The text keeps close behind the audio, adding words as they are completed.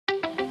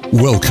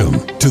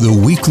Welcome to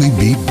the Weekly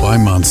Beat by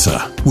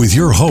Mansa with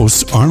your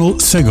hosts Arnold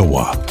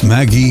Segawa,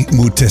 Maggie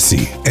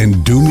Mutesi, and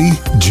Dumi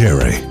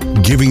Jere,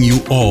 giving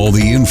you all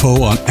the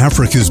info on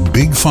Africa's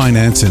big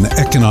finance and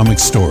economic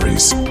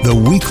stories. The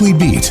Weekly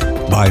Beat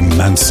by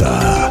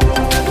Mansa.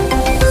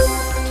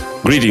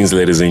 Greetings,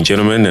 ladies and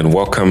gentlemen, and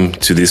welcome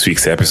to this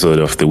week's episode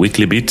of The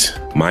Weekly Beat.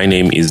 My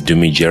name is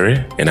Dumi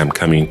Jere, and I'm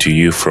coming to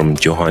you from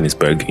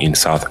Johannesburg in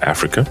South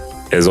Africa.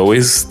 As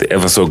always, the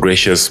ever so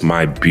gracious,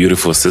 my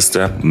beautiful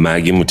sister,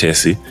 Maggie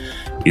Mutesi,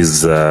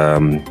 is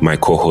my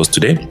co-host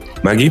today.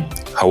 Maggie,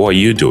 how are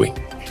you doing?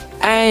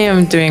 I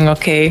am doing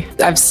okay.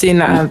 I've seen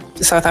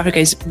South Africa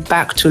is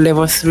back to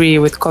level 3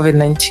 with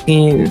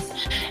COVID-19.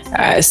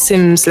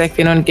 Seems like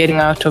we're not getting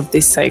out of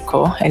this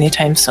cycle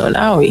anytime soon,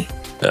 are we?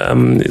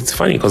 It's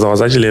funny because I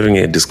was actually having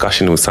a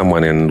discussion with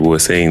someone and we were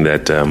saying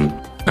that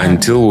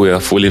until we are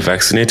fully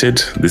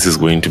vaccinated, this is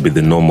going to be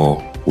the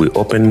normal. We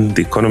open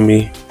the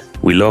economy,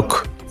 we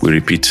lock, we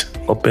repeat.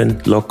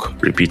 Open,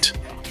 lock, repeat.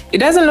 It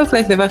doesn't look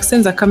like the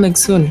vaccines are coming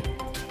soon.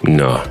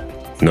 No,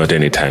 not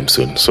anytime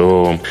soon.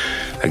 So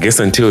I guess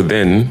until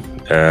then,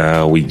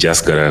 we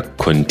just gotta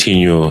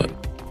continue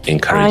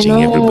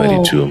encouraging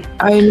everybody to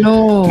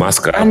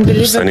mask up,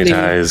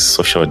 sanitize,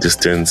 social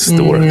distance,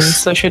 the works.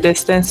 Social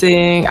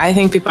distancing. I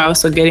think people are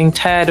also getting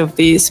tired of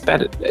this,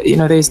 but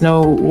there's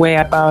no way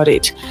about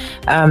it.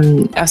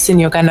 I've seen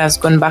Uganda has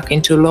gone back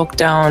into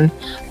lockdown.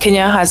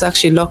 Kenya has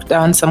actually locked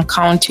down some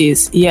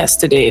counties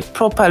yesterday,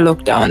 proper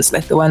lockdowns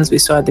like the ones we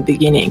saw at the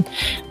beginning.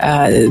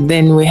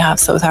 Then we have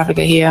South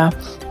Africa here.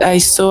 I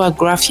saw a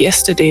graph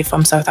yesterday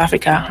from South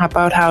Africa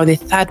about how the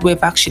third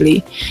wave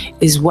actually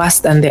is worse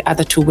than the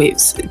other two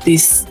waves.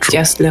 This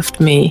just left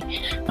me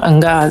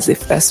aghast,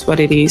 if that's what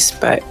it is.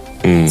 But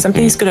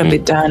something's going to be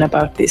done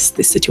about this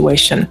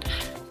situation.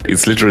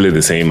 It's literally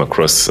the same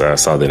across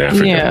Southern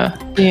Africa.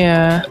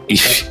 Yeah.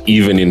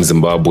 Even in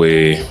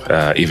Zimbabwe,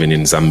 even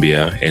in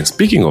Zambia. And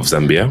speaking of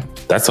Zambia,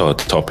 that's our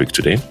topic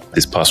today.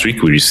 This past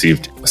week, we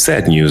received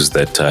sad news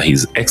that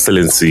His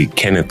Excellency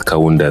Kenneth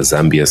Kaunda,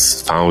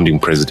 Zambia's founding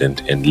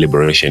president and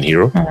liberation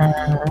hero,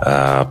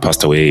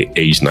 passed away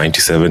aged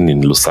 97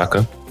 in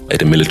Lusaka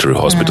at a military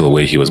hospital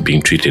where he was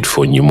being treated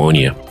for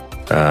pneumonia.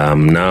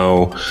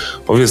 Now,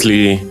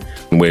 obviously,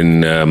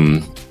 when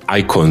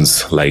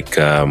icons like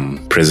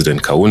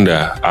President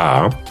Kaunda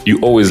are, you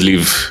always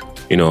leave,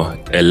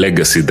 a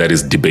legacy that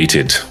is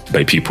debated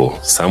by people.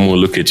 Some will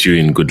look at you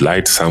in good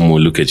light, some will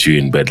look at you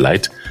in bad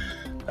light.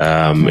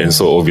 And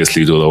so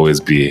obviously it will always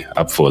be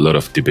up for a lot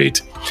of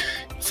debate.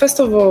 First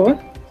of all,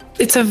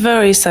 it's a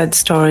very sad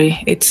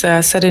story. It's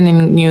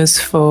saddening news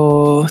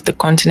for the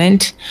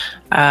continent.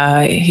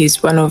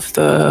 He's one of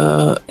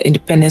the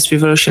independence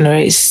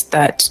revolutionaries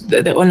that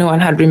the only one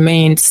had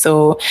remained,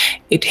 so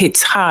it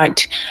hits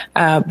hard.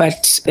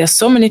 But there's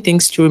so many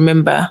things to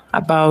remember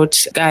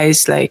about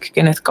guys like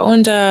Kenneth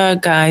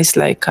Kaunda, guys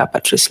like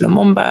Patrice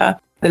Lumumba,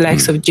 the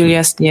likes of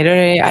Julius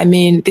Nyerere. I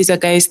mean, these are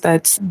guys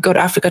that got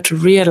Africa to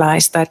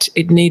realize that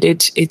it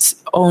needed its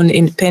own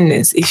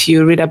independence. If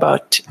you read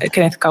about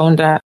Kenneth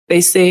Kaunda,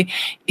 they say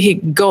he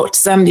got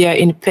Zambia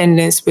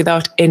independence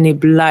without any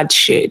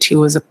bloodshed. He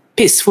was a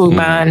peaceful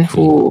man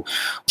who,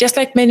 just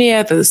like many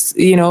others,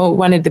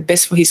 wanted the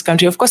best for his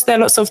country. Of course, there are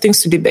lots of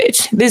things to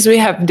debate. This we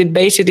have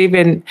debated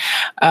even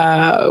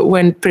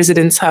when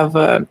presidents have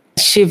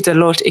achieved a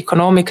lot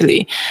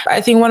economically.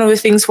 I think one of the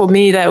things for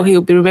me that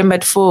he'll be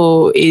remembered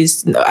for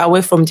is,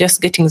 away from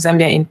just getting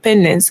Zambia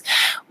independence,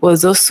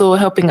 was also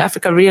helping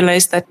Africa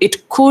realize that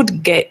it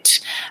could get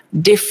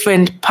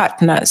different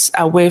partners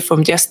away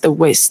from just the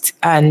West.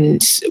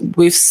 And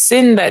we've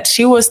seen that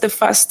he was the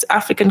first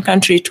African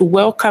country to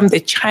welcome the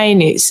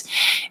Chinese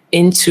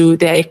into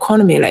their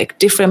economy, like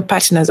different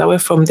partners away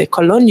from the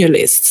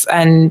colonialists.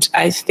 And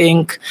I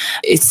think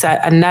it's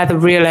another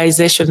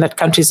realization that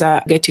countries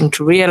are getting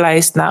to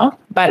realize now.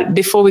 But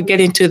before we get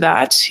into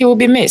that, he will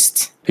be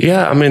missed.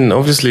 Yeah, I mean,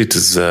 obviously it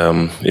is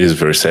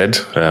very sad.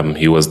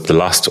 He was the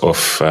last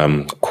of,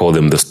 call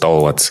them the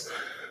stalwarts,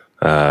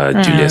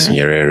 Julius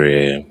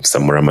Nyerere,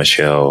 Samora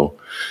Machel,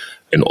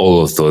 and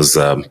all of those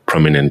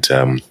prominent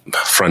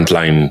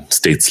frontline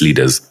states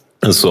leaders.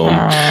 And so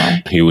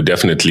he would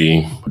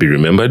definitely be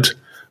remembered,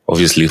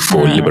 obviously,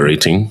 for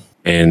liberating.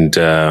 And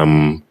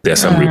there are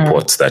some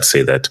reports that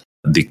say that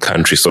the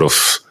country sort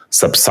of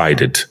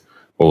subsided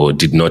or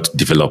did not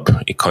develop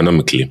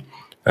economically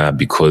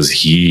because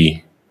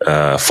he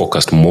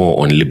focused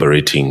more on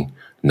liberating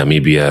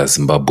Namibia,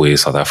 Zimbabwe,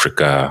 South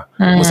Africa,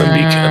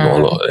 Mozambique,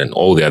 and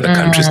all the other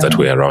countries that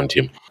were around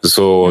him.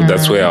 So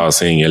that's where I was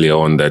saying earlier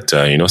on that,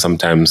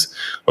 sometimes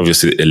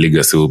obviously a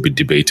legacy will be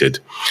debated.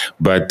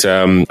 But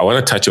I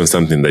want to touch on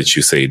something that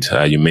you said.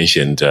 You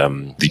mentioned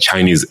the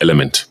Chinese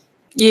element.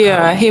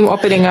 Yeah, him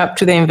opening up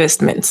to the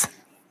investments.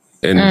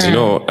 And,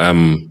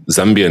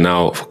 Zambia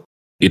now,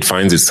 it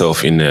finds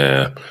itself in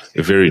a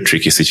very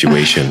tricky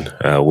situation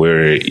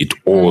where it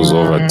owes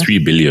over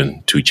 3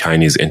 billion to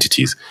Chinese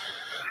entities.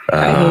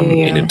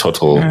 In a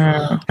total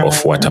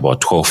of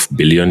about 12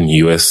 billion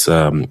US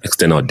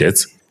external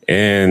debts.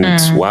 And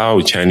while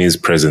Chinese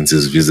presence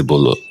is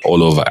visible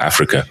all over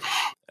Africa,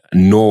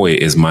 nowhere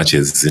as much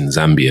as in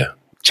Zambia.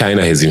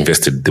 China has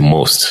invested the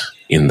most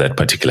in that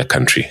particular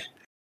country.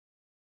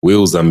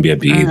 Will Zambia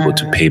be able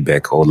to pay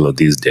back all of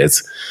these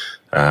debts?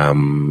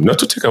 Not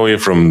to take away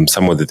from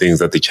some of the things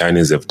that the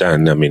Chinese have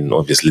done. I mean,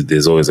 obviously,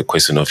 there's always a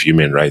question of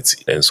human rights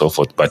and so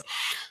forth, but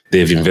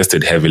they've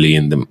invested heavily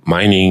in the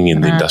mining,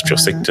 in the industrial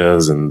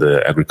sectors, and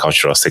the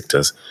agricultural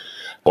sectors.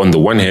 On the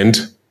one hand,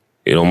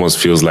 it almost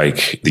feels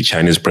like the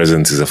Chinese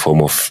presence is a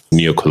form of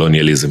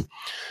neo-colonialism.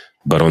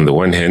 But on the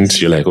one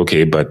hand, you're like,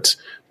 okay, but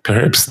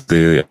perhaps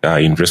there are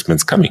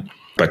investments coming.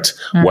 But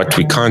what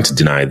we can't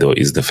deny, though,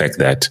 is the fact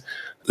that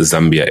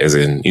Zambia as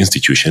an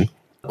institution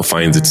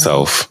finds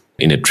itself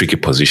in a tricky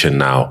position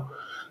now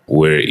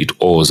where it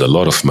owes a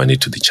lot of money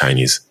to the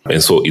Chinese.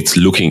 And so it's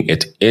looking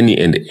at any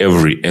and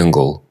every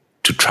angle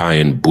to try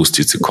and boost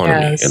its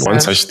economy. Yes, and one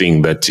such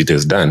thing that it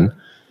has done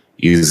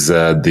is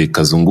the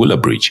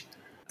Kazungula Bridge.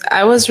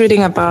 I was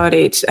reading about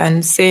it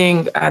and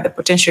saying the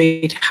potential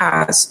it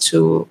has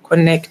to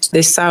connect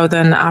the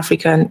Southern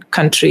African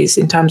countries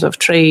in terms of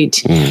trade.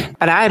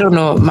 But I don't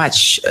know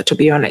much, to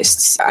be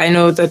honest. I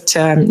know that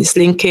it's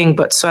linking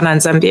Botswana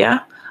and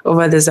Zambia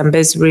over the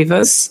Zambezi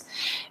rivers.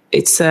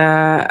 It's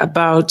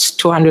about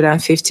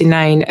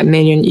 $259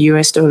 million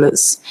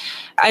US.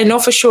 I know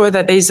for sure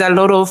that there's a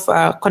lot of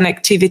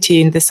connectivity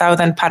in the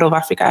southern part of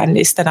Africa and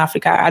Eastern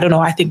Africa. I don't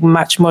know, I think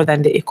much more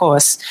than the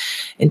ECOWAS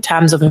in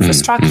terms of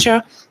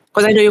infrastructure.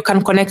 Because I know you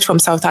can connect from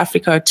South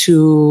Africa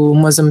to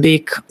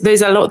Mozambique.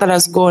 There's a lot that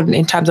has gone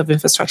in terms of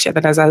infrastructure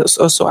that has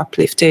also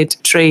uplifted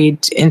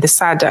trade in the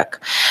SADC.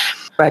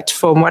 But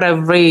from what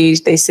I've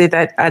read, they say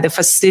that the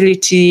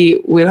facility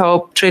will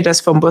help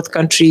traders from both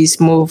countries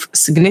move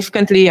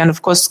significantly and,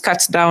 of course,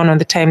 cut down on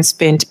the time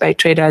spent by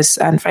traders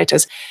and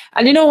fighters.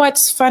 And you know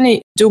what's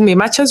funny, Dumi?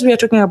 Much as we are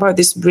talking about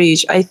this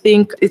bridge, I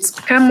think it's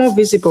become more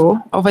visible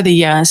over the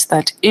years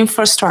that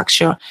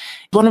infrastructure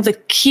is one of the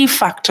key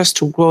factors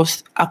to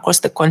growth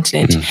across the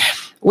continent.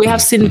 We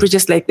have seen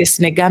bridges like the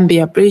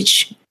Senegambia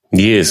Bridge.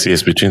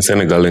 Yes, between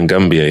Senegal and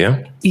Gambia,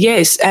 yeah?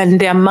 Yes, and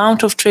the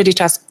amount of trade it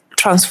has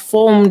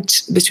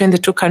transformed between the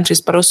two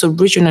countries, but also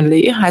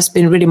regionally, has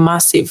been really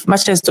massive.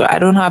 Much as though I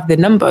don't have the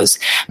numbers,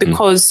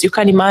 because you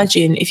can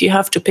imagine if you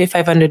have to pay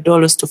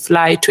 $500 to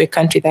fly to a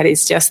country that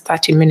is just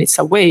 30 minutes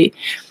away,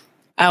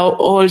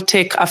 I'll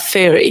take a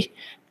ferry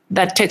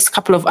that takes a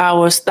couple of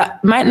hours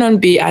that might not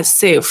be as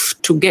safe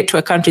to get to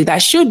a country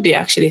that should be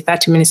actually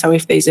 30 minutes away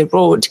if there is a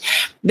road.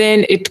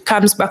 Then it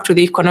comes back to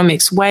the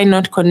economics. Why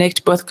not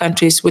connect both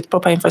countries with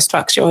proper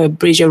infrastructure or a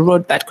bridge or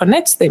road that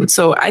connects them?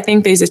 So I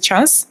think there's a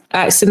chance.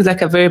 It seems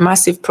like a very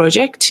massive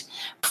project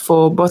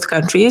for both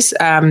countries.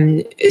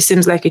 It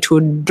seems like it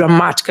would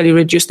dramatically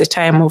reduce the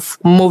time of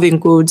moving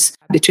goods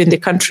between the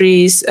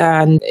countries.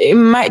 And it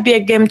might be a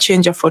game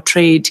changer for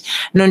trade,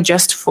 not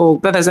just for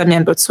Brother Zambia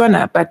and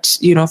Botswana, but,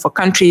 for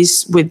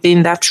countries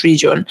within that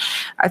region.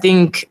 I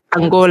think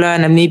Angola,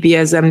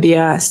 Namibia,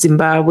 Zambia,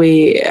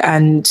 Zimbabwe,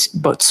 and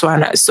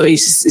Botswana. So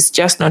it's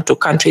just not two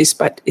countries,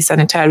 but it's an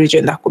entire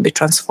region that could be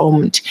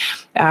transformed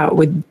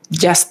with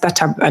just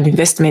that an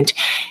investment.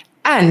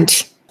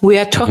 And we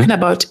are talking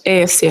about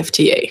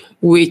AfCFTA,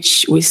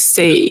 which we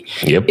say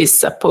is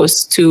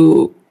supposed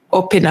to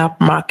open up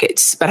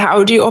markets. But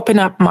how do you open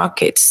up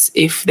markets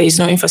if there is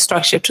no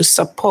infrastructure to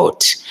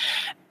support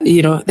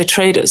the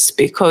traders?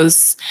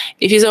 Because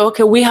if you say,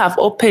 okay, we have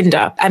opened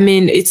up,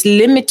 it's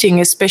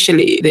limiting,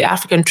 especially the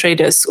African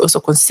traders, also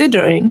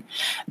considering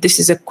this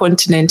is a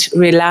continent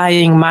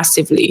relying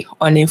massively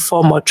on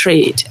informal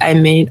trade.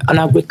 On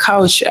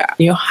agriculture,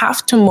 you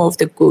have to move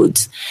the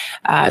goods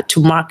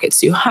to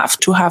markets. You have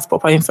to have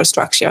proper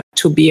infrastructure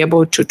to be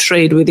able to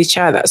trade with each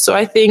other. So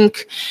I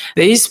think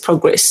there is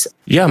progress.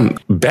 Yeah,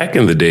 back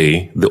in the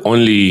day, the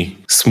only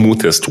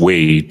smoothest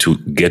way to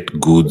get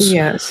goods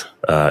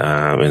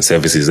and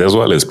services, as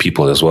well as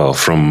people as well,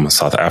 from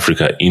South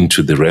Africa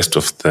into the rest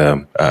of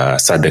the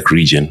SADC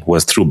region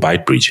was through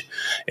Beitbridge.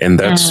 And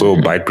that's so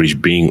Beitbridge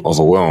being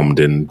overwhelmed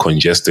and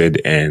congested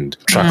and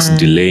trucks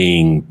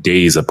delaying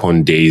days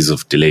upon days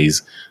of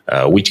delays,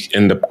 which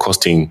end up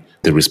costing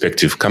the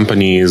respective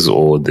companies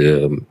or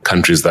the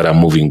countries that are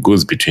moving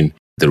goods between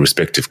the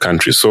respective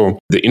countries. So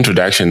the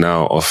introduction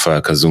now of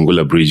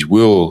Kazungula Bridge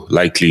will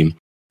likely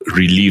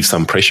relieve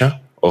some pressure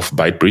of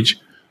Beitbridge.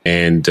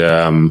 And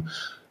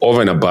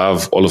over and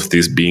above all of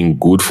this being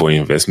good for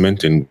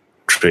investment and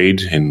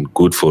trade and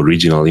good for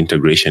regional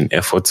integration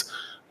efforts,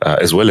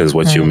 as well as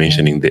what you're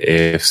mentioning, the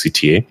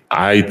AfCFTA,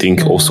 I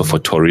think also for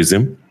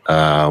tourism,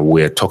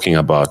 we're talking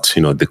about,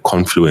 the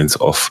confluence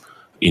of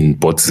in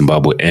both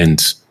Zimbabwe and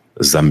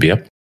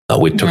Zambia.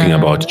 We're talking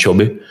about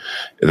Chobe,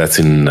 that's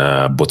in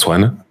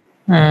Botswana,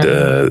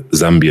 the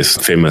Zambia's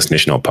famous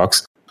national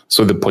parks.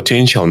 So the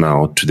potential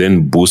now to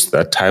then boost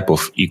that type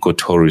of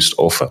eco-tourist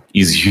offer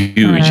is huge.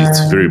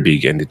 It's very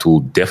big, and it will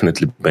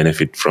definitely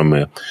benefit from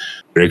a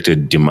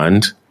directed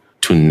demand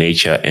to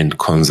nature and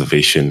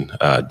conservation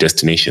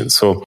destinations.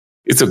 So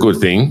it's a good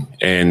thing,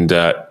 and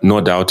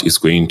no doubt it's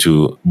going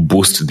to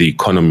boost the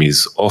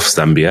economies of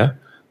Zambia,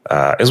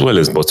 as well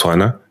as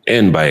Botswana,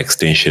 and by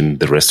extension,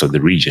 the rest of the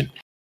region.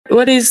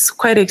 What is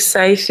quite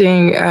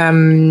exciting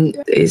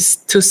is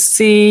to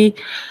see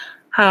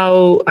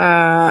how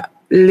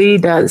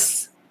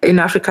leaders in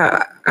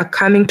Africa are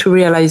coming to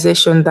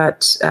realization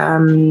that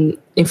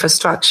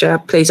infrastructure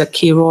plays a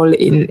key role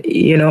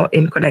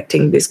in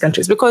connecting these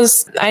countries.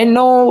 Because I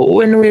know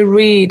when we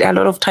read, a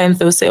lot of times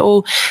they'll say,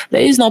 oh,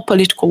 there is no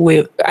political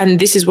will. And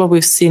this is what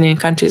we've seen in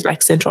countries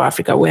like Central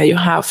Africa, where you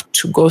have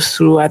to go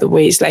through other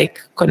ways,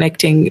 like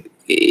connecting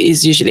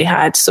is usually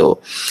hard. So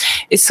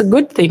it's a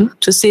good thing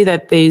to see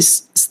that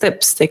there's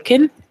steps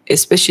taken,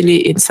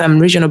 especially in some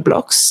regional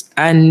blocks.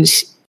 And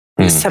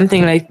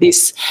something like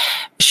this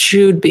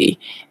should be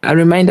a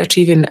reminder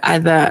to even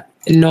other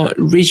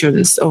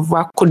regions of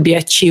what could be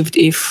achieved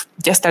if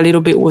just a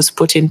little bit was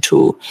put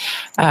into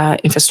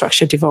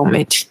infrastructure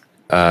development.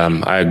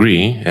 I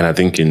agree. And I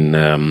think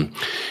in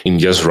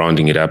just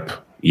rounding it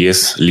up,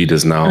 yes,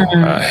 leaders now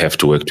have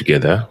to work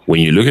together. When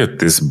you look at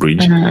this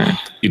bridge,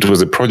 it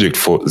was a project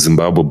for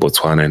Zimbabwe,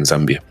 Botswana, and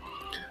Zambia.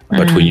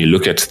 But when you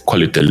look at,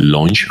 call it the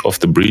launch of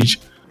the bridge,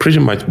 pretty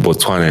much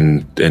Botswana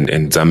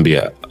and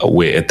Zambia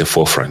were at the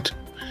forefront.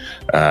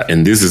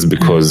 And this is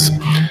because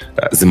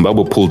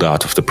Zimbabwe pulled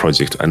out of the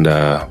project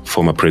under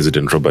former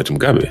President Robert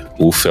Mugabe,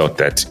 who felt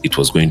that it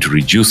was going to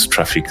reduce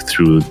traffic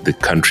through the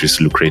country's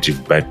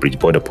lucrative bridge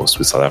border post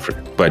with South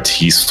Africa. But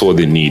he saw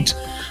the need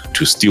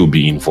to still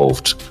be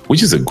involved,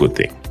 which is a good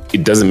thing.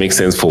 It doesn't make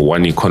sense for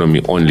one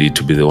economy only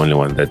to be the only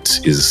one that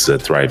is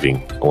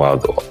thriving while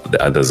the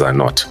others are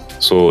not.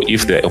 So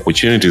if there are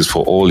opportunities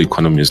for all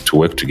economies to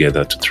work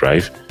together to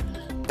thrive,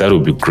 that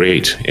would be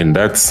great. And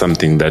that's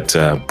something that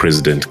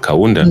President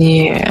Kaunda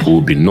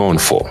will be known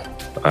for,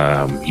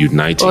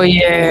 uniting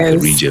the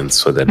regions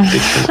so that they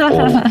can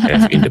all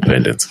have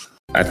independence.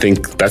 I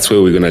think that's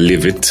where we're going to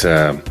leave it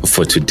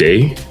for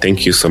today.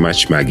 Thank you so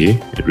much,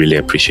 Maggie. I really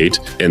appreciate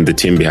it. And the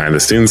team behind the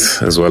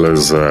scenes, as well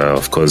as,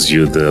 of course,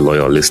 you, the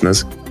loyal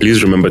listeners.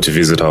 Please remember to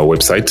visit our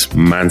website,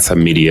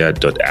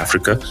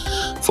 mansamedia.africa,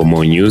 for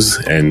more news.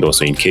 And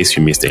also in case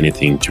you missed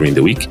anything during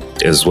the week,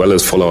 as well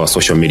as follow our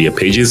social media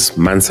pages,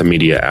 Mansa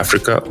Media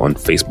Africa on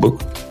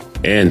Facebook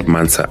and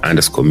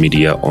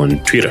Mansa_media on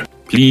Twitter.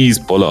 Please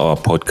follow our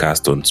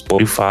podcast on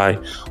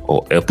Spotify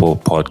or Apple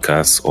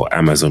Podcasts or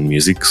Amazon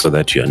Music so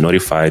that you are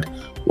notified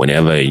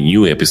whenever a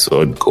new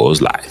episode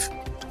goes live.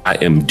 I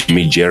am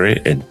Jimmy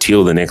Jerry.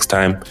 Until the next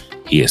time,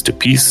 here's to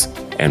peace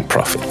and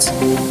profits.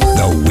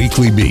 The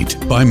Weekly Beat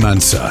by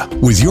Mansa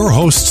with your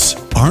hosts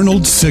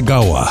Arnold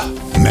Segawa,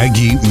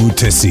 Maggie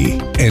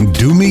Mutesi, and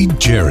Dumi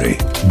Jerry,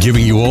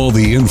 giving you all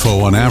the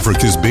info on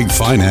Africa's big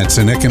finance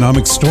and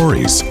economic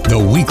stories. The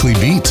Weekly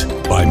Beat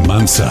by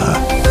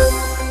Mansa.